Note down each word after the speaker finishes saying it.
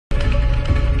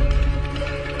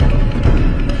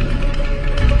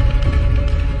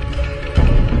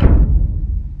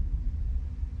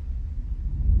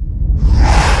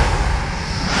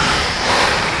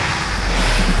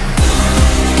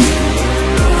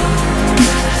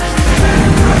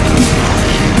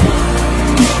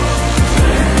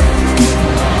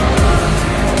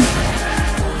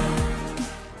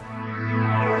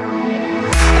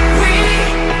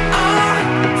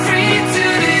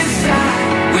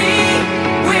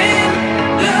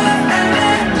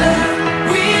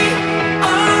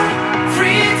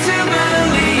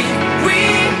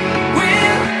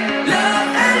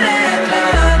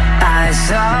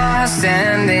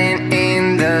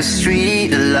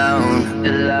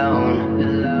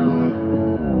alone.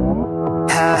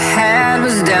 Her head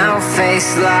was down,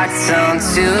 face locked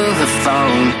onto the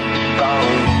phone.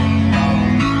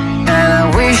 And I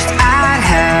wished I'd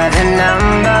had a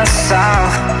number so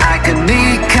I could be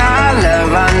color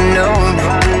unknown.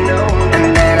 And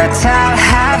then I tell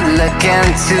her to look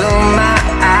into my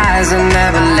eyes and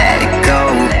never let it go.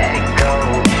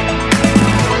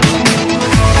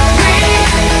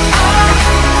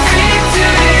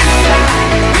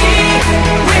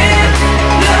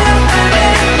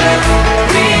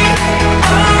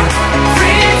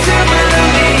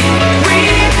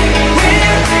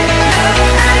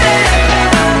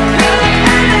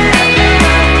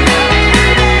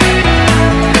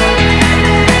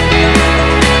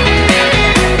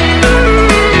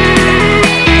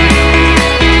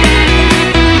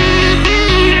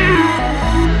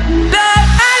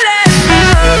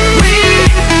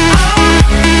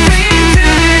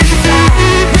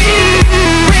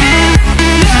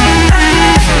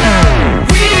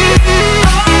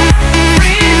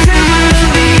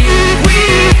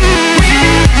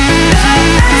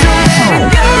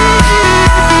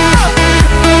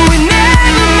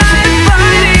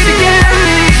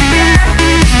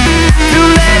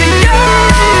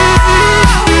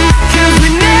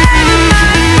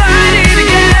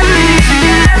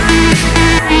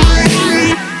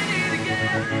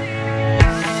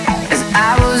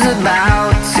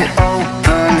 About to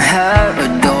open her a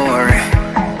door,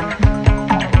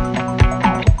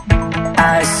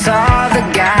 I saw the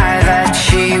guy that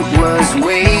she was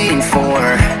waiting for.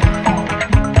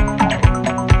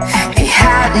 He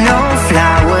had no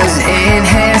flowers in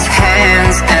his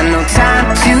hands and no time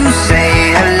to say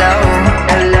hello.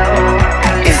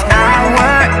 If I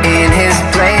were in his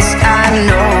place, I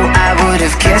know I would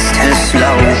have kissed her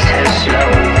slow.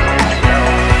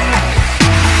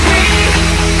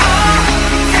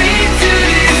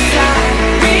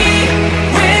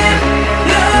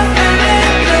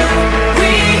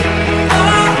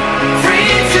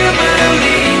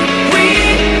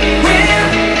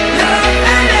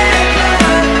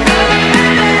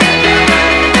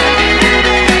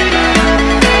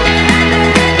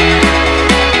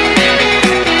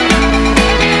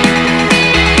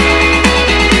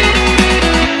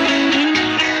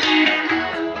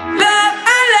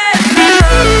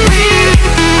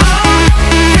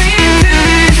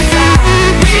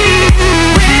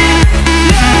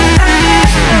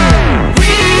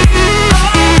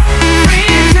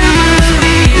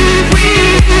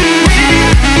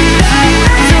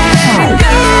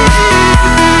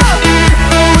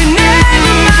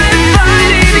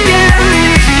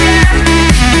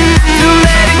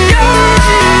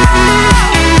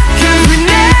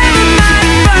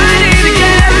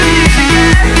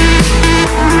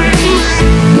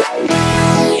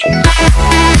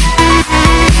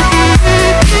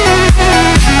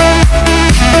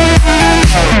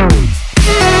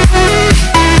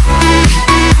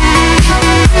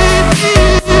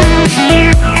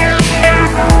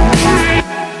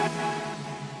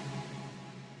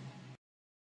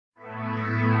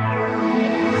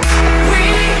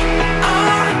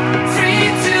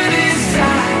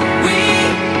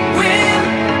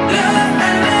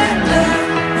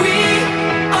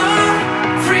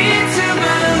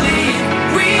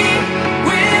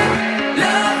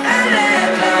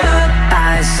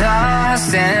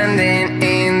 Standing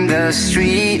in the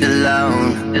street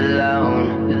alone.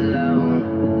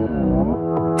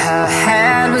 Her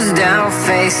head was down,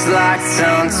 face locked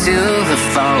onto the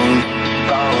phone.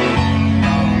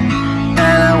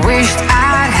 And I wished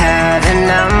I'd had a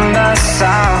number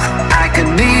so I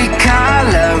could be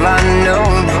color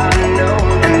unknown.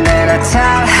 And then I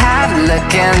tell her to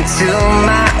look into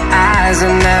my eyes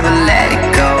and never let it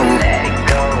go.